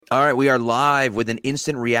All right, we are live with an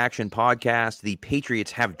instant reaction podcast. The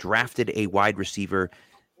Patriots have drafted a wide receiver.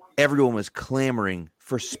 Everyone was clamoring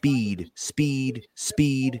for speed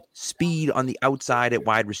on the outside at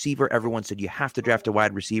wide receiver. Everyone said you have to draft a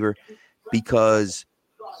wide receiver because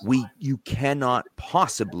you cannot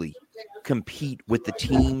possibly compete with the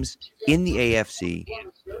teams in the AFC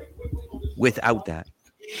without that.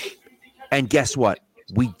 And guess what?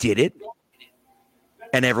 We did it,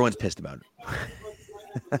 and everyone's pissed about it.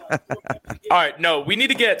 All right, no, we need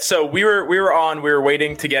to get. So we were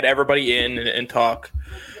waiting to get everybody in and talk.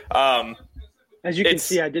 As you can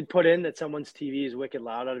see, I did put in that someone's TV is wicked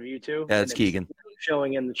loud out of you two. Yeah, that's Keegan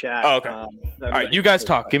showing in the chat. Oh, okay. All right, you guys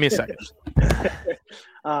talk. Give me a second.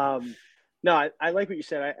 No, I like what you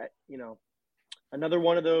said. Another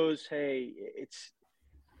one of those. Hey,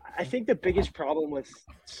 I think the biggest problem with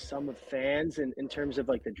some of fans in terms of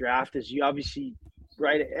like the draft is you obviously.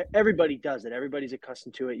 Right. Everybody does it. Everybody's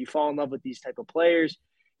accustomed to it. You fall in love with these type of players,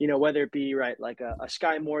 whether it be like a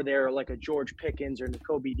Sky Moore there or like a George Pickens or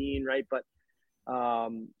Nakobe Dean. Right. But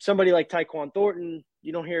somebody like Tyquan Thornton,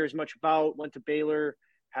 you don't hear as much about, went to Baylor,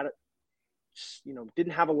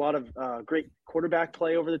 didn't have a lot of great quarterback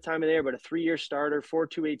play over the time of there, but a 3-year starter,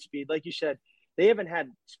 4.28 speed. Like you said, they haven't had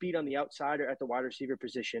speed on the outside or at the wide receiver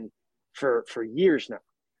position for years now.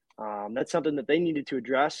 That's something that they needed to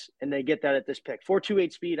address, and they get that at this pick.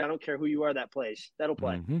 4.28 speed, I don't care who you are that plays. That'll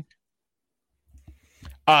play.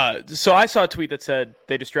 Mm-hmm. So I saw a tweet that said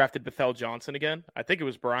they just drafted Bethel Johnson again. I think it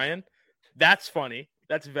was Brian. That's funny.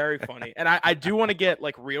 That's very funny. And I do want to get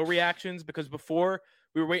like real reactions because before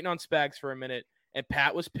we were waiting on Spags for a minute and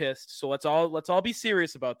Pat was pissed. So let's all be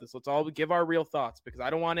serious about this. Let's all give our real thoughts because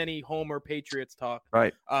I don't want any Homer Patriots talk.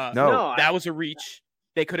 Right. No, that was a reach.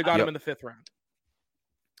 They could have got him in the 5th round.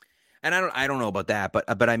 And I don't know about that,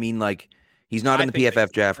 but I mean, like, he's not in the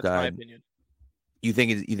PFF draft guide. My opinion. You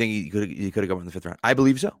think he could have gone in the 5th round? I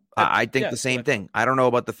believe so. I think the same thing. I don't know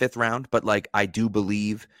about the 5th round, but like I do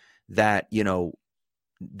believe that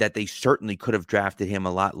that they certainly could have drafted him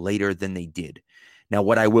a lot later than they did. Now,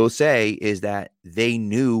 what I will say is that they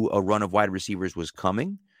knew a run of wide receivers was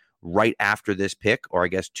coming right after this pick, or I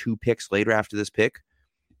guess 2 picks later after this pick.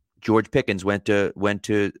 George Pickens went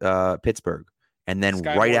to Pittsburgh. And then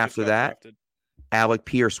Sky right Moore after that, drafted. Alec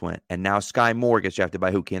Pierce went. And now Sky Moore gets drafted by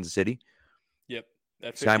who? Kansas City? Yep.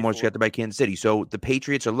 Sky Moore's drafted by Kansas City. So the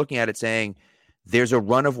Patriots are looking at it saying, there's a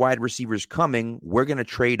run of wide receivers coming. We're going to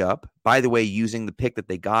trade up. By the way, using the pick that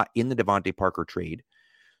they got in the Devontae Parker trade.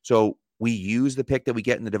 So we use the pick that we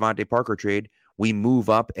get in the Devontae Parker trade. We move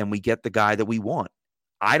up and we get the guy that we want.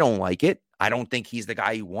 I don't like it. I don't think he's the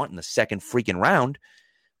guy you want in the 2nd freaking round.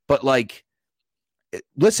 But like,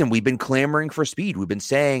 listen, we've been clamoring for speed. We've been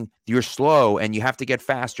saying you're slow and you have to get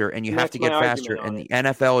faster and you have to get faster. And the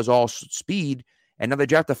NFL is all speed. And now they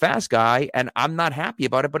draft a fast guy. And I'm not happy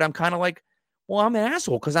about it, but I'm kind of like, well, I'm an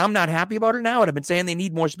asshole because I'm not happy about it now. And I've been saying they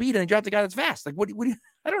need more speed and they draft a guy that's fast. Like, what do you,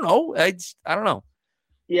 I don't know. I don't know.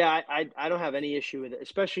 Yeah, I don't have any issue with it,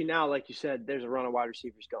 especially now, like you said, there's a run of wide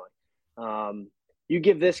receivers going. You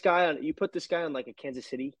give this guy on, you put this guy on like a Kansas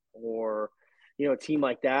City or a team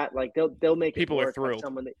like that, like they'll make people it are thrilled,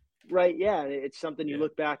 right? Yeah, it's something you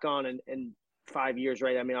look back on in 5 years,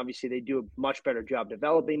 right? I mean, obviously they do a much better job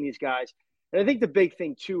developing these guys, and I think the big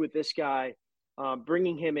thing too with this guy,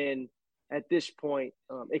 bringing him in at this point,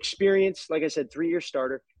 experience, like I said, 3-year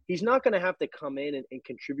starter. He's not going to have to come in and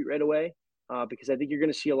contribute right away because I think you're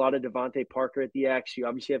going to see a lot of Devontae Parker at the X. You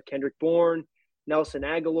obviously have Kendrick Bourne, Nelson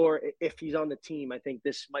Aguilar. If he's on the team, I think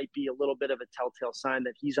this might be a little bit of a telltale sign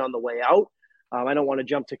that he's on the way out. I don't want to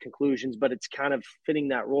jump to conclusions, but it's kind of fitting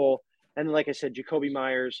that role. And then, like I said, Jakobi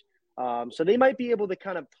Meyers. So they might be able to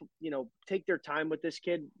kind of, take their time with this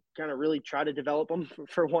kid, kind of really try to develop him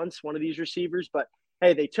for once, one of these receivers. But,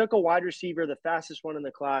 hey, they took a wide receiver, the fastest one in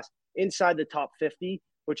the class, inside the top 50,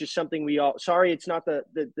 which is something sorry, it's not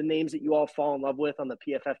the names that you all fall in love with on the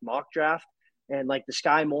PFF mock draft. And, like, the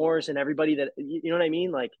Sky Moores and everybody that, you know what I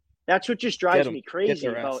mean? Like, that's what just drives me crazy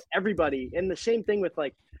about everybody. And the same thing with,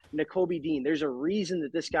 like, Nakobe Dean. There's a reason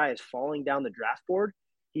that this guy is falling down the draft board.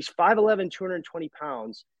 He's 5'11", 220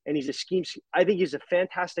 pounds, and he's a scheme. I think he's a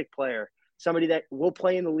fantastic player, somebody that will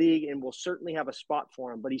play in the league and will certainly have a spot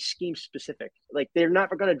for him, but he's scheme specific. Like, they're not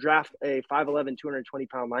going to draft a 5'11",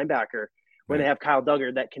 220-pound linebacker when they have Kyle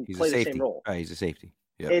Duggar that can play the same role. He's a safety.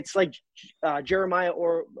 Yep. It's like Jeremiah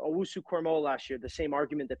or Owusu-Koramoah last year, the same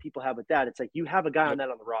argument that people have with that. It's like you have a guy on that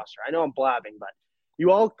on the roster. I know I'm blabbing, but you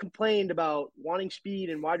all complained about wanting speed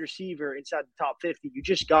and wide receiver inside the top 50. You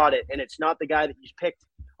just got it, and it's not the guy that you picked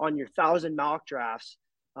on your 1,000 mock drafts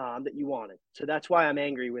that you wanted. So that's why I'm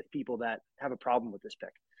angry with people that have a problem with this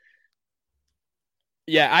pick.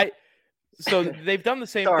 Yeah, so they've done the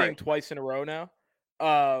same Sorry. thing twice in a row now.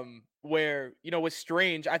 Where, with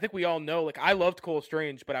Strange, I think we all know, like, I loved Cole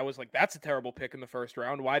Strange, but I was like, that's a terrible pick in the first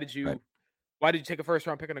round. Why did you take a first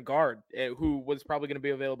round pick on a guard who was probably going to be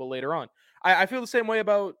available later on? I feel the same way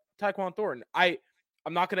about Tyquan Thornton. I'm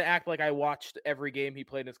not going to act like I watched every game he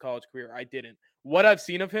played in his college career. I didn't. What I've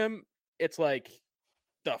seen of him, it's like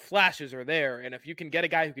the flashes are there. And if you can get a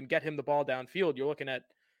guy who can get him the ball downfield, you're looking at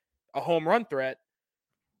a home run threat.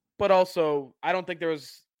 But also, I don't think there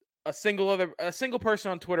was a single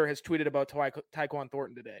person on Twitter has tweeted about Tyquan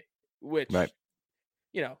Thornton today, which,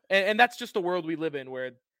 and that's just the world we live in,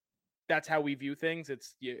 where that's how we view things.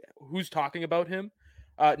 It's who's talking about him.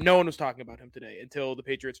 No one was talking about him today until the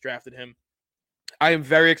Patriots drafted him. I am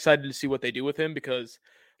very excited to see what they do with him because,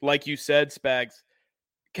 like you said, Spags,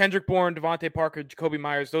 Kendrick Bourne, Devontae Parker, Jacoby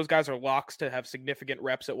Myers, those guys are locks to have significant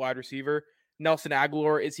reps at wide receiver. Nelson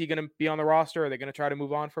Aguilar, is he going to be on the roster? Are they going to try to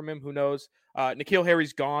move on from him? Who knows? N'Keal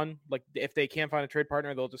Harry's gone. Like, if they can't find a trade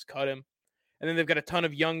partner, they'll just cut him. And then they've got a ton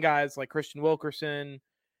of young guys like Christian Wilkerson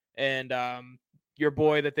and your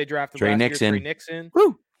boy that they drafted Trey Trey Nixon.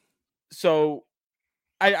 Woo! So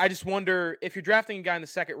I just wonder, if you're drafting a guy in the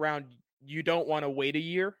second round, you don't want to wait a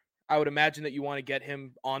year. I would imagine that you want to get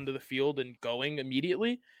him onto the field and going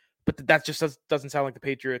immediately. But that just doesn't sound like the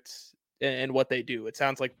Patriots and what they do. It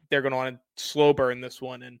sounds like they're going to want to slow burn this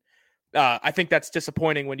one. And I think that's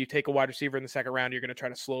disappointing when you take a wide receiver in the second round, you're going to try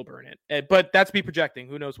to slow burn it. But that's me projecting.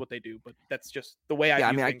 Who knows what they do? But that's just the way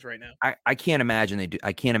I view things right now. I can't imagine they do.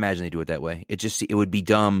 I can't imagine they do it that way. It would be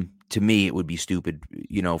dumb to me. It would be stupid,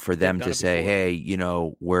 for them to say, hey,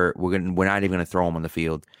 we're not even going to throw him on the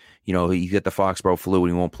field. He got the Foxborough flu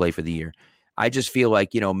and he won't play for the year. I just feel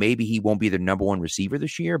like, maybe he won't be the number one receiver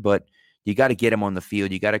this year, but you got to get him on the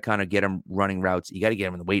field. You got to kind of get him running routes. You got to get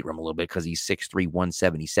him in the weight room a little bit because he's 6'3",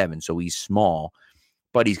 177. So he's small,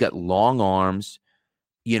 but he's got long arms.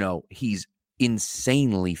 He's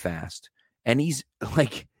insanely fast. And he's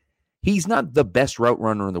not the best route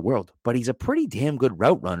runner in the world, but he's a pretty damn good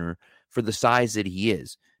route runner for the size that he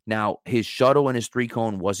is. Now, his shuttle and his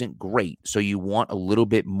 3-cone wasn't great. So you want a little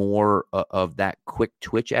bit more of that quick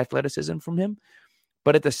twitch athleticism from him.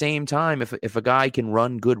 But at the same time, if a guy can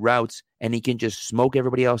run good routes and he can just smoke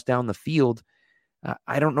everybody else down the field,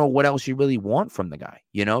 I don't know what else you really want from the guy,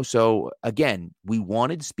 So, again, we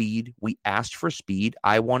wanted speed. We asked for speed.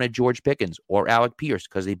 I wanted George Pickens or Alec Pierce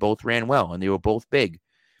because they both ran well and they were both big.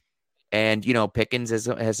 And, Pickens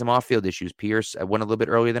has some off-field issues. Pierce went a little bit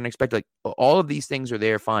earlier than expected. Like, all of these things are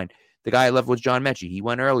there, fine. The guy I left was John Mechie. He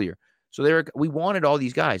went earlier. So we wanted all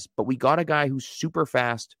these guys, but we got a guy who's super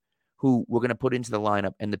fast, who we're going to put into the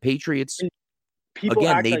lineup. And the Patriots,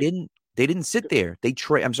 again, they didn't sit there.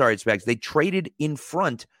 I'm sorry, it's Spags. They traded in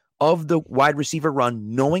front of the wide receiver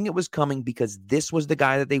run, knowing it was coming because this was the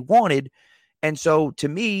guy that they wanted. And so to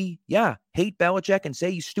me, hate Belichick and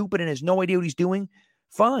say he's stupid and has no idea what he's doing.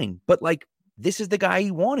 Fine. But this is the guy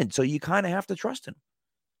he wanted. So you kind of have to trust him.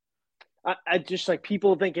 I just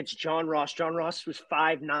people think it's John Ross. John Ross was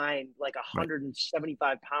 5'9",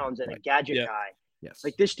 175 pounds and a gadget guy. Yes.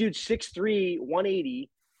 This dude's 6'3",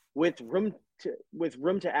 180 with room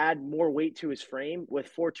to add more weight to his frame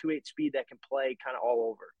with 4.28 speed that can play kind of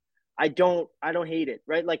all over. I don't hate it,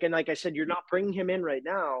 right? Like I said, you're not bringing him in right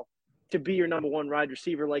now to be your number one wide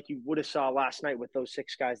receiver like you would have saw last night with those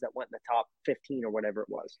 6 guys that went in the top 15 or whatever it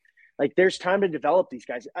was. There's time to develop these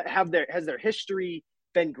guys. Has their history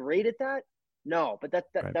been great at that? No, but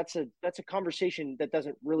that's a conversation that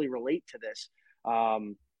doesn't really relate to this.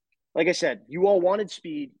 Like I said, you all wanted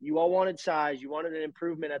speed, you all wanted size, you wanted an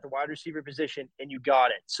improvement at the wide receiver position, and you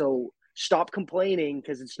got it. So stop complaining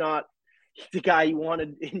because it's not the guy you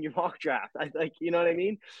wanted in your mock draft. You know what I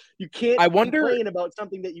mean? You can't complain about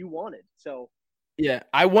something that you wanted. So yeah,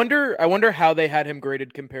 I wonder how they had him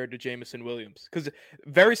graded compared to Jameson Williams, because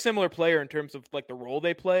very similar player in terms of the role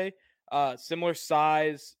they play, similar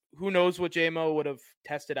size. Who knows what JMO would have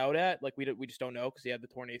tested out at? We just don't know because he had the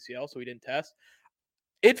torn ACL, so he didn't test.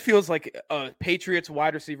 It feels like a Patriots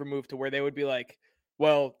wide receiver move to where they would be like,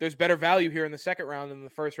 well, there's better value here in the second round than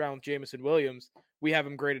the first round with Jameson Williams. We have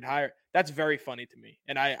him graded higher. That's very funny to me.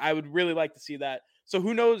 And I would really like to see that. So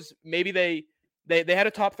who knows? Maybe they had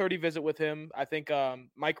a top 30 visit with him. I think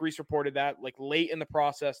Mike Reese reported that late in the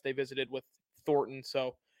process they visited with Thornton.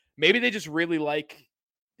 So maybe they just really like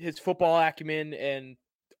his football acumen and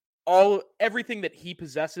everything that he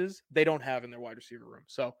possesses, they don't have in their wide receiver room.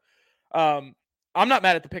 So I'm not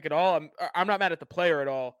mad at the pick at all. I'm not mad at the player at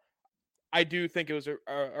all. I do think it was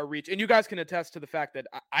a reach. And you guys can attest to the fact that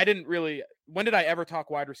I didn't really – when did I ever talk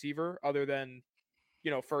wide receiver other than,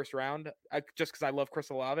 first round? Just because I love Chris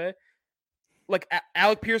Olave. like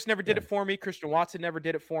Alec Pierce never did it for me. Christian Watson never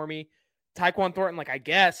did it for me. Tyquan Thornton, like I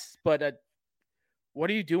guess, but what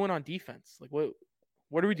are you doing on defense? Like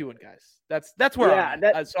what are we doing, guys? That's where I'm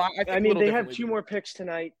at. So I think they have 2 more picks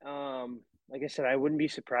tonight. Like I said, I wouldn't be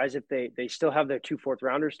surprised if they still have their 2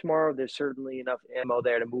 fourth-rounders tomorrow. There's certainly enough ammo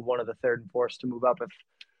there to move one of the third and fourths to move up if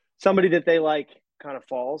somebody that they like kind of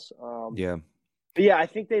falls. But yeah, I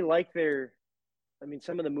think they like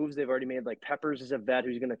some of the moves they've already made, like Peppers is a vet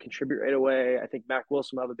who's going to contribute right away. I think Mac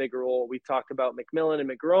Wilson will have a bigger role. We've talked about McMillan and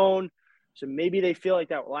McGrone. So maybe they feel like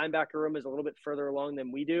that linebacker room is a little bit further along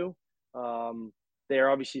than we do. They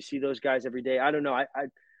obviously see those guys every day. I don't know.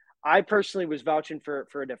 I personally was vouching for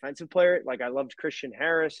a defensive player. Like I loved Christian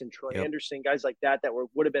Harris and Troy Anderson, guys like that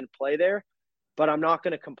would have been play there. But I'm not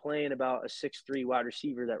going to complain about a 6'3" wide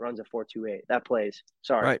receiver that runs a 4.28. That plays.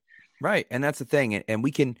 Sorry. Right. And that's the thing. And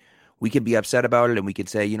we can be upset about it, and we could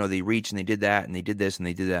say, they reached and they did that and they did this and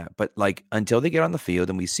they did that. But like until they get on the field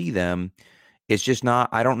and we see them, it's just not.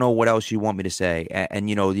 I don't know what else you want me to say. And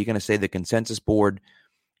you're going to say the consensus board.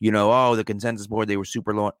 The consensus board, they were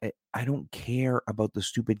super low. I don't care about the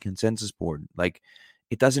stupid consensus board. Like,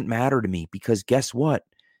 it doesn't matter to me because guess what?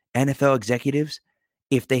 NFL executives,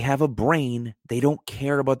 if they have a brain, they don't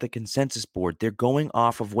care about the consensus board. They're going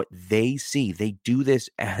off of what they see. They do this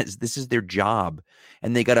as this is their job.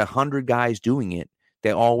 And they got 100 guys doing it.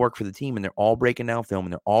 They all work for the team and they're all breaking down film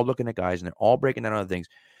and they're all looking at guys and they're all breaking down other things.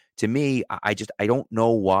 To me, I don't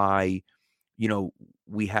know why,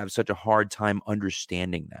 we have such a hard time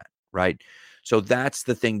understanding that, right? So that's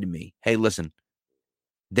the thing to me. Hey, listen,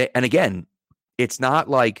 and again, it's not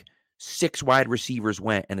like 6 wide receivers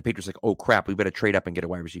went and the Patriots like, oh crap, we better trade up and get a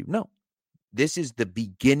wide receiver. No, this is the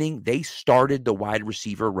beginning. They started the wide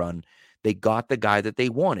receiver run. They got the guy that they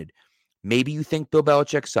wanted. Maybe you think Bill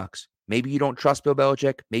Belichick sucks. Maybe you don't trust Bill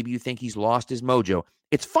Belichick. Maybe you think he's lost his mojo.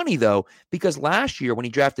 It's funny, though, because last year when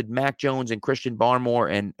he drafted Mac Jones and Christian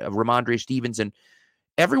Barmore and Ramondre Stevenson,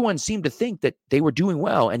 everyone seemed to think that they were doing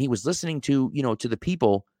well, and he was listening to, to the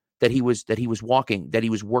people that he was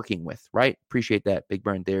working with, right? Appreciate that, Big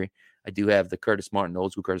Burn Theory. I do have the Curtis Martin, the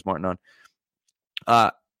old school Curtis Martin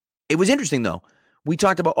on. It was interesting, though. We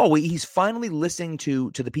talked about, he's finally listening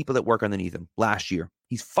to the people that work underneath him last year.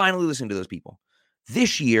 He's finally listening to those people.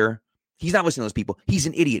 This year, he's not listening to those people. He's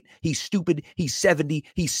an idiot. He's stupid. He's 70.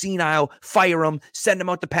 He's senile. Fire him. Send him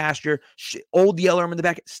out to pasture. Old yeller him in the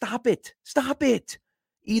back. Stop it. Stop it.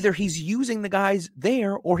 Either he's using the guys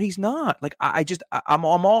there or he's not. Like, I'm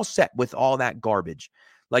all set with all that garbage.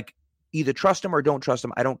 Like, either trust him or don't trust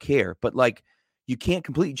him. I don't care. But like, you can't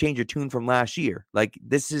completely change your tune from last year. Like,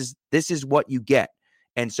 this is what you get.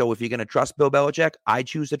 And so if you're going to trust Bill Belichick, I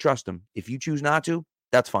choose to trust him. If you choose not to,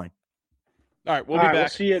 that's fine. All right, we'll be back. We'll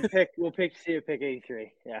see you at pick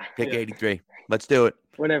 83. Yeah. Pick 83. Let's do it.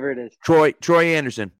 Whenever it is. Troy Anderson.